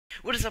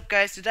What is up,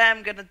 guys? Today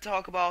I'm gonna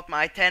talk about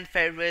my 10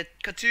 favorite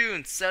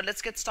cartoons. So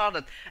let's get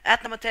started.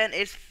 At number 10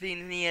 is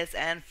Phineas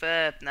and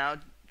Ferb. Now,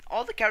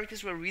 all the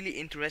characters were really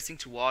interesting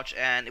to watch,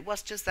 and it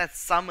was just that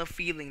summer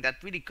feeling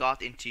that really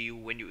got into you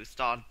when you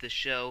started the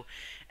show.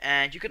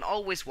 And you can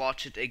always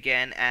watch it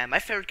again. And my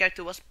favorite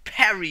character was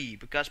Perry,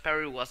 because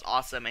Perry was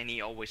awesome and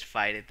he always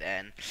fight it.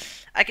 And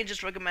I can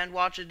just recommend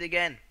watch it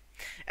again.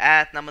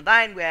 At number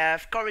 9 we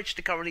have Courage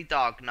the Cowardly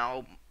Dog.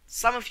 Now,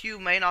 some of you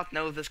may not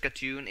know this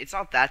cartoon. It's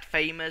not that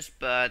famous,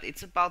 but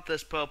it's about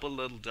this purple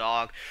little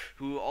dog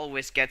who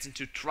always gets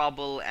into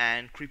trouble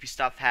and creepy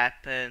stuff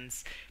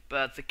happens.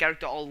 But the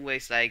character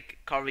always, like,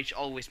 Courage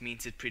always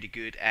means it pretty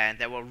good. And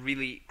there were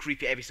really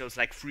creepy episodes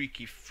like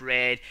Freaky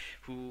Fred,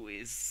 who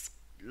is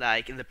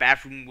like in the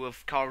bathroom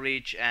with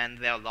Courage and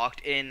they're locked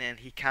in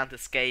and he can't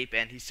escape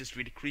and he's just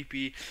really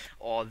creepy,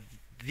 or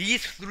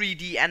these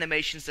 3D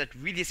animations that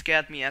really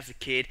scared me as a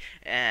kid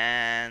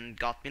and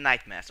got me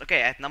nightmares.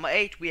 Okay, at number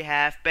 8 we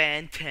have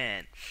Ben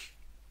 10.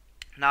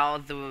 Now,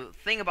 the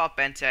thing about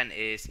Ben 10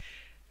 is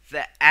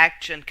the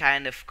action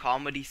kind of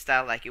comedy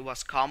style. Like, it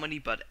was comedy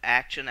but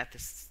action at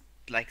the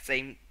like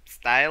same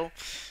style.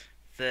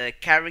 The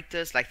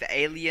characters, like the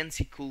aliens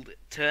he could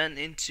turn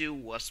into,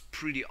 was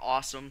pretty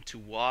awesome to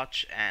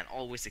watch and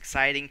always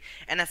exciting.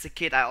 And as a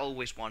kid I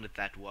always wanted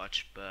that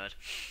watch, but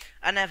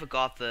I never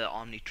got the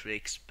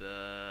Omnitrix,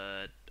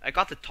 but I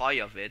got the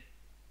toy of it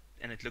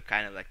and it looked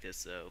kind of like this,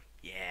 so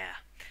yeah.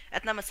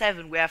 At number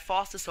 7 we have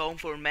Foster's Home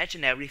for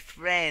Imaginary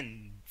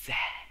Friends.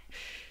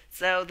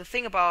 So the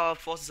thing about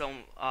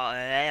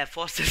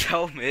Foster's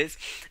Home is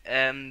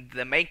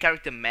the main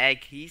character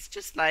Meg, he's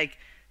just like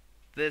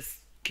this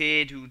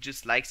kid who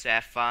just likes to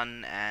have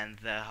fun, and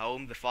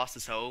the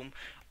foster's home,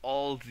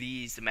 all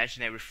these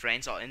imaginary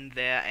friends are in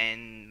there,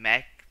 and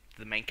Meg,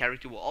 the main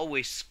character, will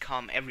always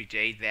come every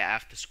day there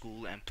after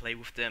school and play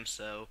with them.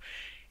 So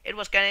it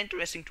was kind of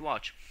interesting to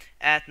watch.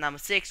 At number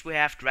 6 we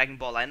have Dragon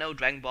Ball. I know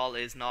Dragon Ball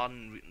is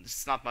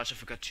it's not much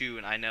of a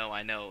cartoon. I know,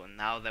 and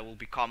now there will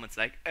be comments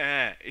like,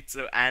 it's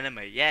an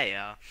anime.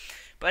 Yeah,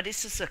 but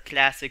it's just a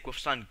classic with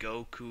Son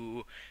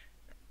Goku.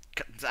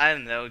 I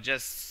don't know,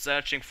 just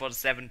searching for the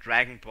 7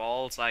 Dragon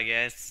Balls, I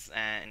guess,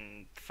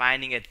 and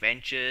finding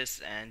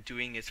adventures and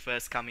doing his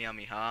first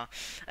Kamehameha.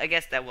 I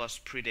guess that was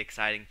pretty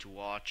exciting to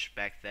watch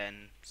back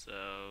then,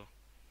 so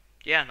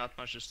yeah, not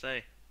much to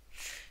say.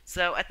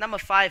 So at number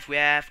 5 we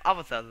have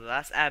Avatar: The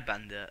Last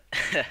Airbender.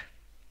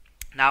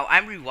 Now,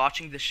 I'm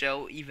rewatching the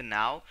show even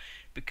now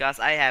because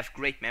I have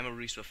great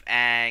memories with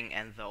Aang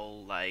and the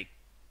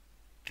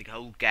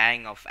whole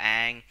gang of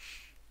Aang,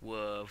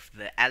 with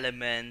the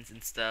elements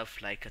and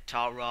stuff like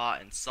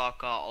Katara and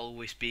Sokka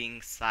always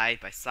being side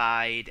by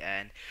side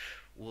and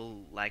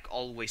will like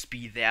always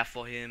be there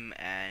for him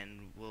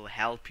and will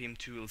help him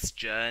to his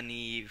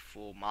journey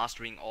for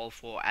mastering all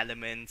 4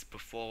 elements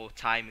before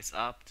time is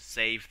up to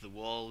save the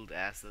world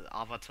as the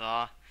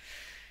Avatar.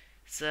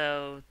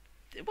 So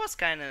it was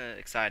kind of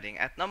exciting.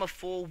 At number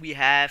 4 we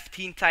have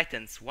Teen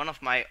Titans, one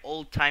of my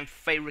all-time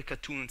favorite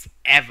cartoons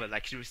ever.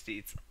 Like, seriously,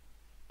 it's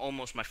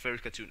almost my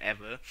favorite cartoon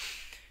ever,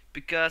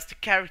 because the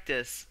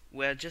characters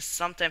were just,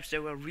 sometimes they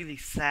were really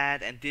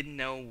sad and didn't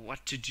know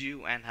what to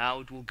do and how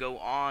it will go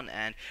on,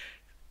 and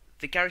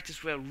the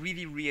characters were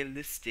really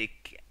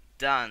realistic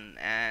done,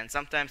 and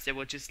sometimes they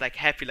were just like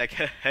happy, like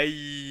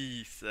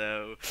hey.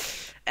 So,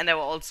 and there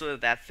were also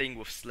that thing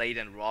with Slade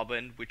and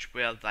Robin, which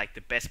were like the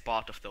best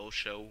part of the whole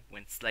show,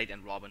 when Slade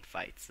and Robin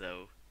fight.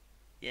 So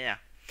yeah.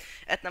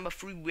 At number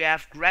 3 we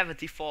have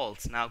Gravity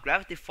Falls. Now,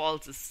 Gravity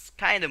Falls is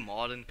kind of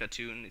modern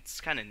cartoon,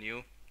 it's kind of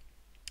new.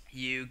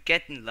 You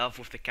get in love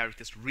with the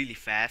characters really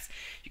fast,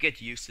 you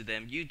get used to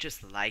them, you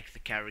just like the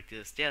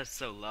characters, they are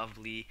so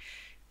lovely.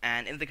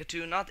 And in the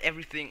cartoon, not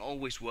everything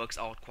always works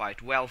out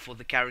quite well for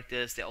the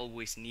characters, they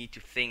always need to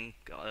think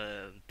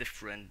a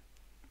different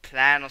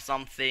plan or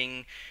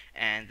something.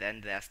 And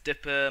then there's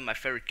Dipper, my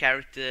favorite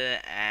character,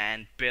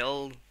 and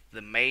Bill,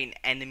 the main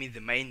enemy,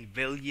 the main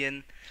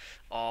villain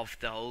of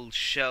the whole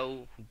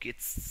show, who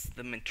gets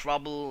them in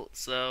trouble.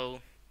 So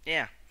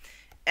yeah.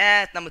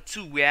 At number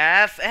 2 we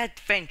have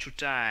Adventure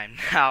Time.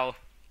 Now,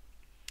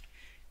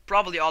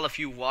 probably all of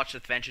you watch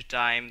Adventure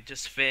Time,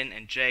 just Finn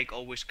and Jake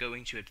always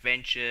going to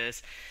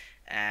adventures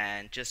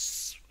and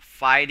just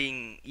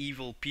fighting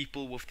evil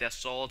people with their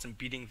swords and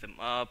beating them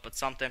up, but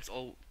sometimes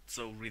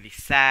also really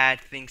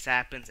sad things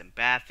happens and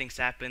bad things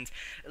happens.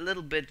 A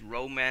little bit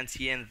romance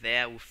here and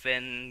there with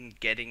Finn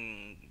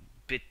getting a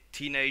bit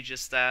teenager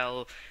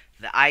style.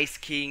 The Ice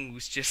King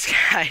was just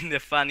kind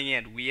of funny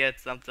and weird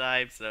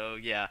sometimes, so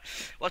yeah.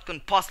 What can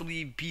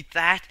possibly beat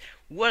that?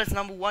 What is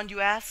number 1,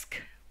 you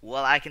ask?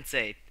 Well, I can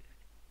say it.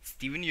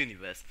 Steven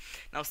Universe.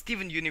 Now,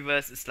 Steven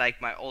Universe is like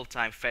my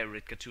all-time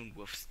favorite cartoon,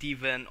 with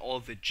Steven,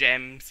 all the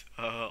gems,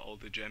 all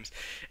the gems.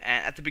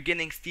 And at the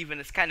beginning, Steven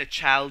is kind of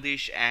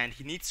childish and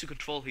he needs to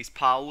control his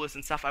powers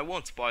and stuff. I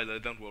won't spoil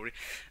it, don't worry.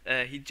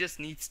 He just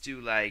needs to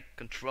like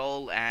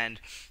control,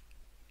 and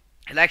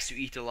he likes to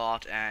eat a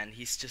lot, and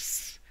he's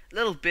just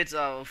little bit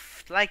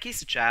of like,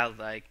 he's a child,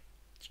 like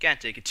you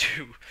can't take it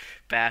too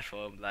bad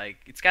for him, like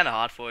it's kind of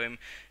hard for him.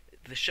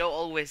 the show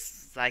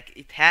always, like,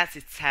 it has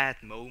its sad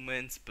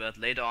moments, but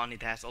later on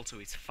it has also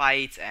its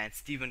fights, and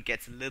Steven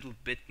gets a little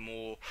bit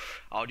more,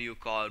 how do you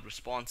call it,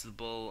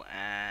 responsible,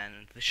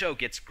 and the show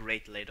gets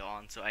great later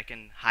on, so I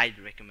can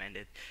highly recommend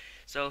it.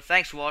 So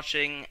thanks for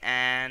watching,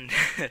 and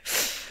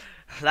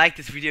like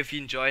this video if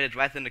you enjoyed it,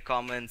 write in the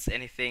comments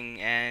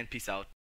anything, and peace out.